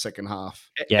Victory in the second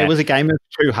half. It was a game of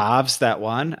two halves, that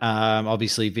one.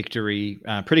 Obviously, Victory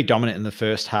pretty dominant in the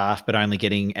first half, but only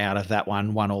getting out of that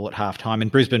one all at halftime.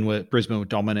 And Brisbane were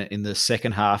dominant in the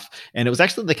second half. And it was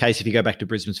actually the case if you go back to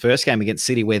Brisbane's first game against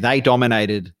City, where they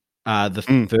dominated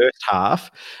the first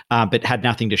half, but had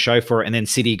nothing to show for it. And then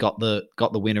City got the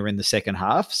winner in the second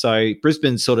half. So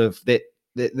Brisbane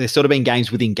there's sort of been games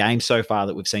within games so far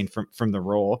that we've seen from the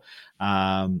Raw.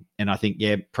 And I think,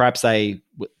 perhaps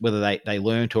whether they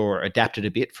learnt or adapted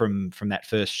a bit from that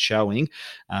first showing.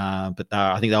 But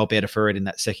I think they'll better for it in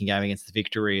that second game against the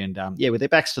Victory. And with their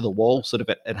backs to the wall sort of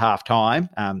at half time,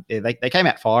 they came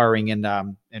out firing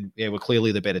and were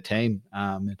clearly the better team.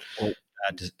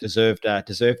 Deserved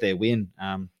their win.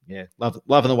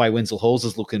 Loving the way Wenzel Halls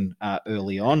is looking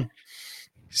early on.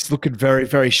 He's looking very,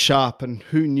 very sharp, and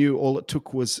who knew all it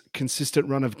took was a consistent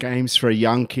run of games for a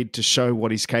young kid to show what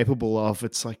he's capable of.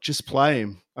 It's like, just play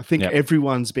him. I think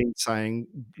everyone's been saying,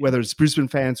 whether it's Brisbane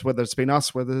fans, whether it's been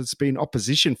us, whether it's been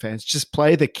opposition fans, just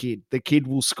play the kid. The kid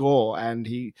will score. And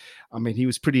he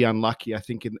was pretty unlucky, I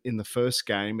think, in the first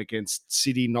game against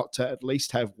City not to at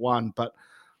least have one, but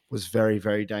was very,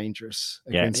 very dangerous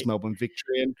against Melbourne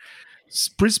Victory. And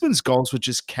Brisbane's goals were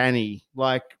just canny,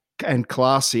 and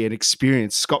classy and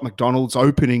experienced. Scott McDonald's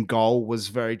opening goal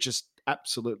was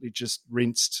absolutely just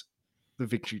rinsed the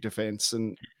Victory defence.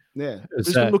 And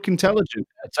Brisbane look intelligent.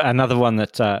 It's another one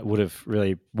that would have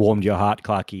really warmed your heart,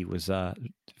 Clarkey, was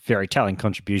very telling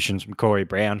contributions from Corey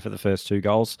Brown for the first two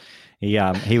goals. He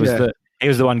was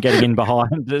the one getting in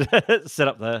behind to set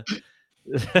up the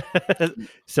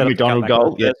McDonald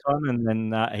goal, one, and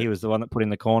then he was the one that put in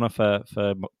the corner for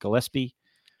Gillespie.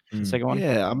 The second one.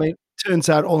 Yeah, I mean, turns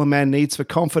out all a man needs for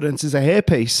confidence is a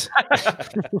hairpiece.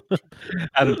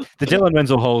 The Dylan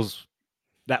Wenzel Halls,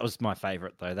 that was my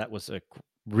favourite, though. That was a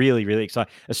really, really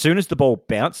exciting. As soon as the ball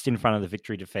bounced in front of the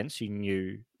Victory defence, you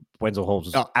knew Wenzel Halls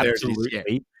was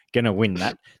absolutely going to win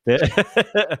that.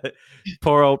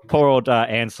 Poor old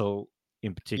Ansell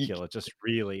in particular, just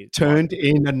really turned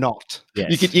in a knot.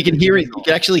 Yes. You can hear it. You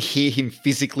can actually hear him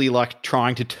physically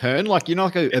trying to turn. You're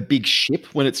not a big ship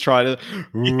when it's trying to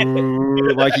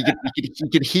you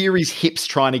could hear his hips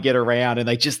trying to get around, and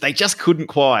they just couldn't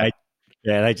quite.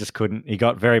 They just couldn't. He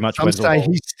got very much. Some say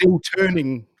he's still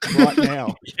turning right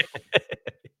now.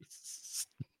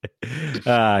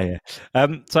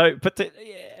 But the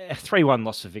 3-1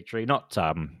 loss for Victory, not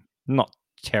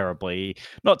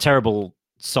terrible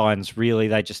signs really.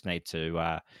 They just need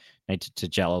to need to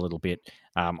gel a little bit.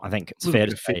 I think it's Little fair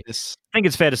bit to of say. fitness. I think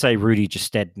it's fair to say Rudy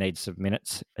Gestede needs some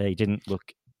minutes. He didn't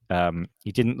look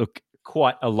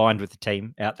quite aligned with the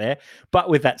team out there. But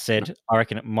with that said, I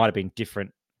reckon it might have been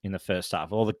different in the first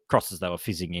half. All the crosses they were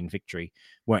fizzing in victory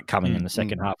weren't coming in the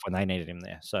second half when they needed him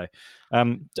there. So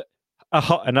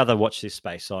another watch this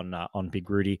space on Big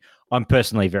Rudy. I'm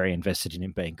personally very invested in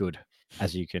him being good,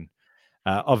 as you can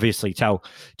obviously tell.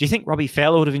 Do you think Robbie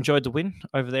Fowler would have enjoyed the win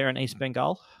over there in East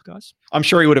Bengal, guys? I'm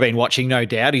sure he would have been watching, no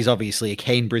doubt. He's obviously a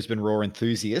keen Brisbane Roar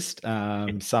enthusiast,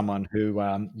 someone who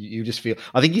you just feel.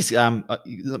 I think he's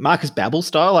Marcus Babbel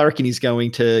style. I reckon he's going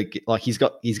to he's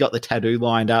got the tattoo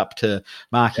lined up to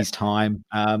mark his time.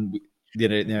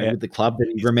 With the club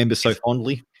that he remembers so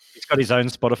fondly. He's got his own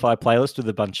Spotify playlist with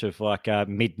a bunch of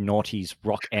mid-noughties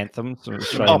rock anthems.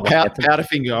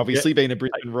 Powderfinger, obviously being a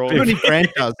Brisbane Roar. Tony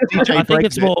Grant does. DJ I think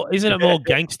it's Brexit. more. Isn't it more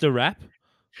gangster rap?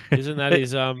 Isn't that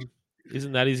his?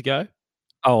 Isn't that his go?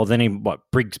 Oh, then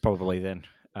Briggs probably then.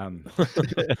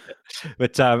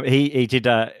 But he did.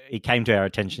 He came to our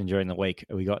attention during the week.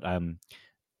 We got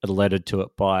alerted to it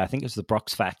by, I think it was the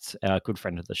Brox Facts, our good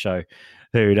friend of the show,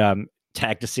 who'd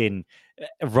tagged us in.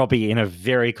 Robbie in a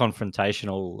very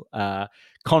confrontational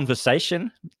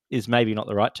conversation is maybe not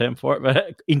the right term for it,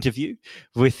 but interview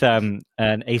with a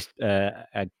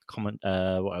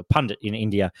pundit in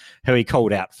India who he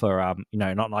called out for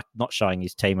not showing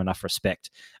his team enough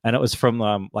respect, and it was from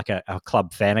a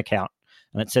club fan account,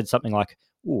 and it said something like,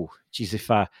 "Oh, geez, if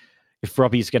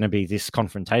Robbie's going to be this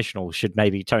confrontational, should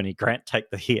maybe Tony Grant take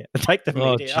the media?"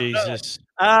 Oh, Jesus.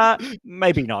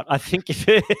 Maybe not. I think if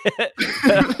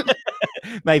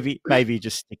maybe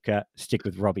just stick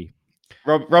with Robbie.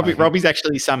 Robbie's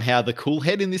actually somehow the cool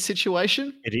head in this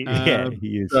situation. He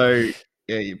is. So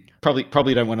yeah, you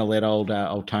probably don't want to let old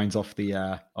Tones off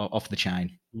the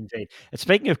chain. Indeed. And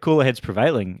speaking of cooler heads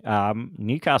prevailing,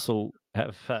 Newcastle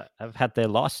have had their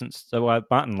license. So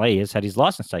Martin Lee has had his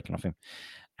license taken off him.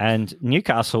 And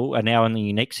Newcastle are now in the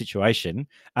unique situation,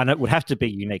 and it would have to be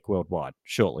unique worldwide,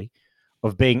 surely,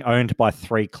 of being owned by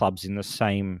 3 clubs in the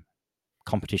same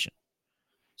competition.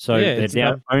 So they're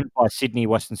now owned by Sydney,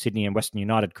 Western Sydney, and Western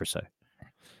United, Chriso.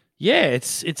 Yeah,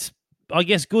 it's I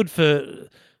guess good for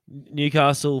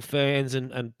Newcastle fans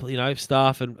and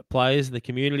staff and players in the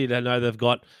community to know they've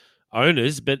got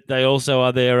owners, but they also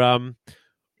are their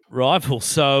rivals.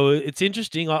 So it's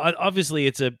interesting. Obviously,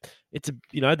 it's a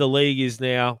the league is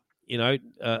now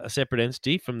a separate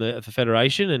entity from the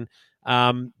federation,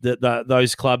 and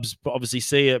those clubs obviously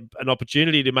see an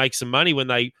opportunity to make some money when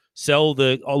they sell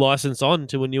the license on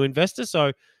to a new investor.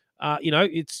 So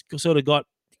it's sort of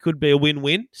could be a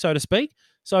win-win, so to speak.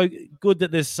 So good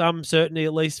that there's some certainty,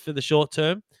 at least for the short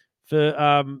term, for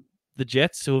the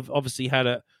Jets, who have obviously had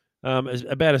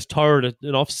about as torrid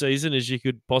an off season as you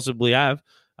could possibly have.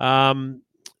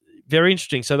 Very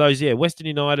interesting. So those, Western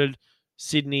United,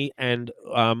 Sydney, and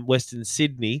Western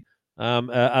Sydney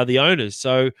are the owners.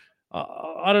 So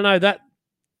I don't know that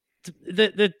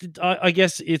I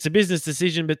guess it's a business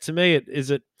decision, but to me,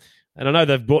 and I know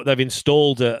they've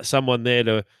installed someone there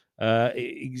to. I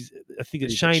think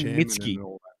it's Shane Mitski,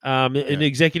 an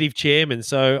executive chairman.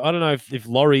 So I don't know if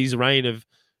Laurie's reign of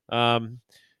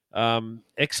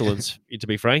excellence, to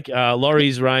be frank,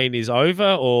 Laurie's reign is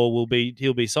over, or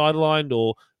he'll be sidelined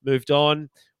or moved on,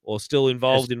 or still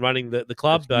involved in running the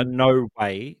club. But no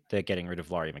way they're getting rid of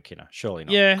Laurie McKenna. Surely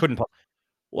not. Yeah, couldn't.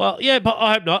 Well, yeah, but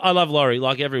I hope not. I love Laurie,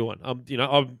 like everyone.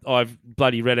 I've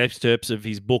bloody read excerpts of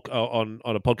his book on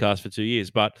a podcast for 2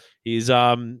 years, but it's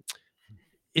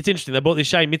interesting. They brought this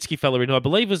Shane Mitski fella in, who I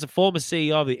believe was the former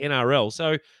CEO of the NRL.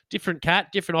 So different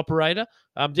cat, different operator,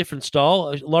 different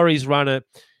style. Laurie's run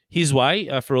his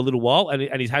way for a little while,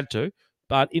 and he's had to.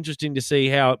 But interesting to see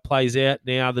how it plays out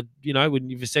now. That when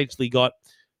you've essentially got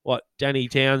Danny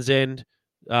Townsend,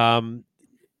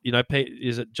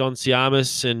 is it John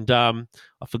Siamis, and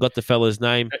I forgot the fella's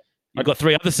name. You've got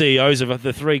 3 other CEOs of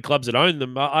the 3 clubs that own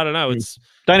them. I don't know.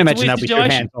 Don't imagine they'll be too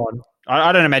hands-on.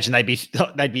 I don't imagine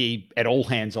they'd be at all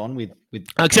hands-on with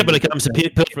except when it comes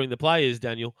to pilfering the players,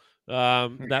 Daniel.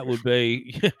 That would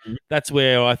be that's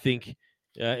where I think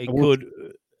it could.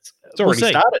 It's already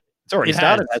started. It's already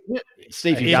started, hasn't it?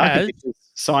 Steve has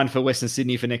signed for Western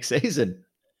Sydney for next season.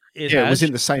 It was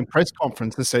in the same press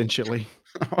conference, essentially.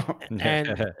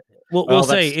 And we'll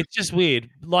see. It's just weird.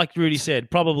 Like Rudy said,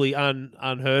 probably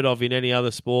unheard of in any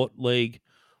other sport league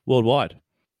worldwide.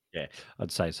 Yeah,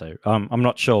 I'd say so. I'm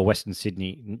not sure Western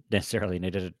Sydney necessarily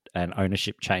needed an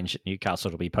ownership change at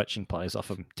Newcastle to be poaching players off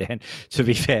them, Dan, to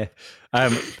be fair.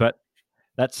 But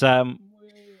that's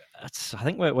I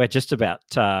think we're just about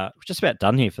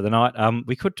done here for the night.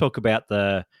 We could talk about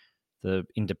the the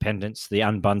independence, the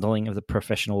unbundling of the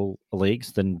professional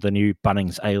leagues, the new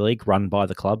Bunnings A League run by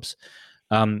the clubs.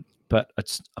 But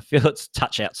I feel it's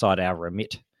touch outside our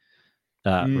remit,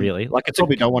 really. Like I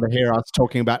probably don't want to hear us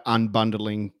talking about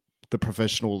unbundling the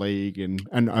professional league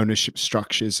and ownership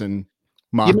structures and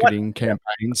marketing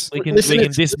campaigns. We can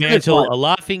dismantle a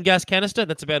laughing gas canister.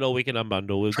 That's about all we can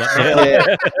unbundle. We've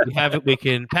got we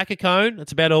can pack a cone.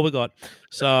 That's about all we got.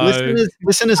 So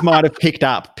listeners might have picked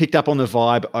up on the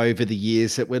vibe over the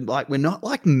years that we're not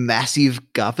like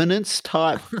massive governance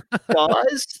type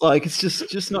guys. Like it's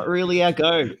just not really our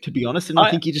go, to be honest. And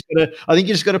I think you just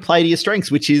got to play to your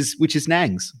strengths, which is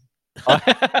Nangs.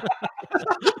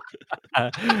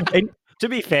 And to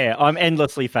be fair, I'm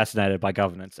endlessly fascinated by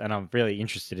governance, and I'm really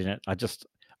interested in it. I just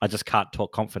can't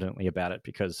talk confidently about it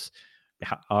because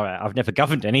I've never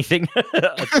governed anything.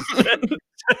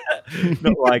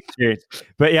 Not my experience.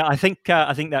 But yeah, I think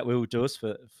that will do us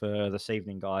for this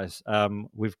evening, guys.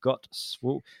 We've got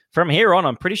from here on.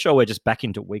 I'm pretty sure we're just back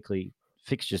into weekly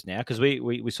fixtures now because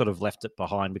we sort of left it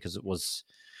behind because it was.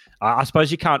 I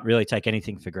suppose you can't really take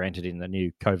anything for granted in the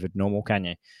new COVID normal, can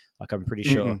you? Like I'm pretty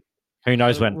sure. Who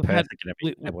knows when Perth are going to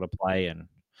be able to play? And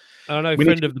I don't know.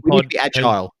 Friend of the pod,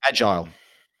 agile.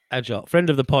 Friend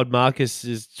of the pod, Marcus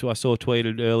is. I saw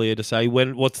tweeted earlier to say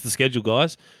what's the schedule,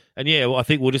 guys? And yeah, well, I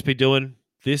think we'll just be doing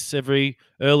this every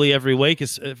week,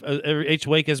 each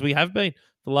week as we have been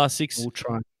for the last 6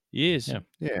 years.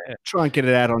 Yeah. Try and get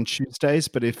it out on Tuesdays,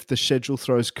 but if the schedule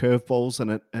throws curveballs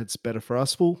and it's better for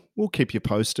us, we'll keep you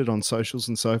posted on socials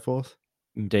and so forth.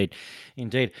 Indeed.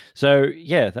 So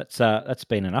yeah, that's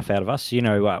been enough out of us. You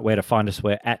know where to find us.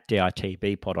 We're at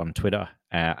DITB Pod on Twitter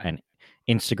and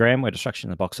Instagram. We're Destruction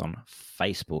in the Box on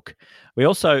Facebook. We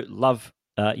also love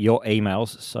your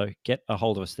emails, so get a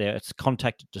hold of us there. It's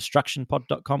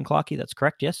contact@destructionpod.com, Clarky. That's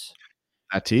correct, yes?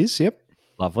 That is, yep.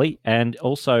 Lovely. And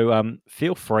also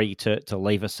feel free to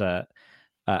leave us a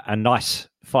nice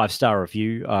 5-star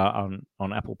review on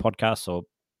Apple Podcasts or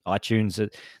iTunes.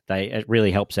 It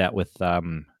really helps out with our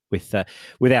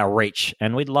reach,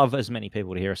 and we'd love as many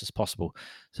people to hear us as possible.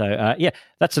 So yeah,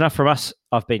 that's enough from us.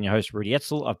 I've been your host, Rudy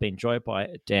Etzel. I've been joined by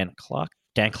Andrew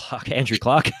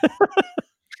Clark.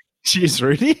 Cheers,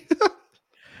 Rudy.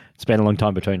 It's been a long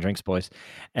time between drinks, boys.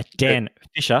 Dan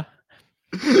Fisher.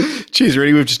 Cheers,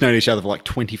 Rudy. We've just known each other for like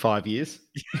 25 years.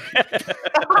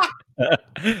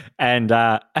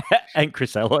 and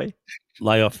Chris Alloy.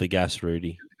 Lay off the gas,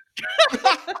 Rudy.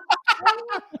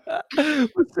 We'll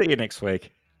see you next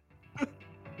week.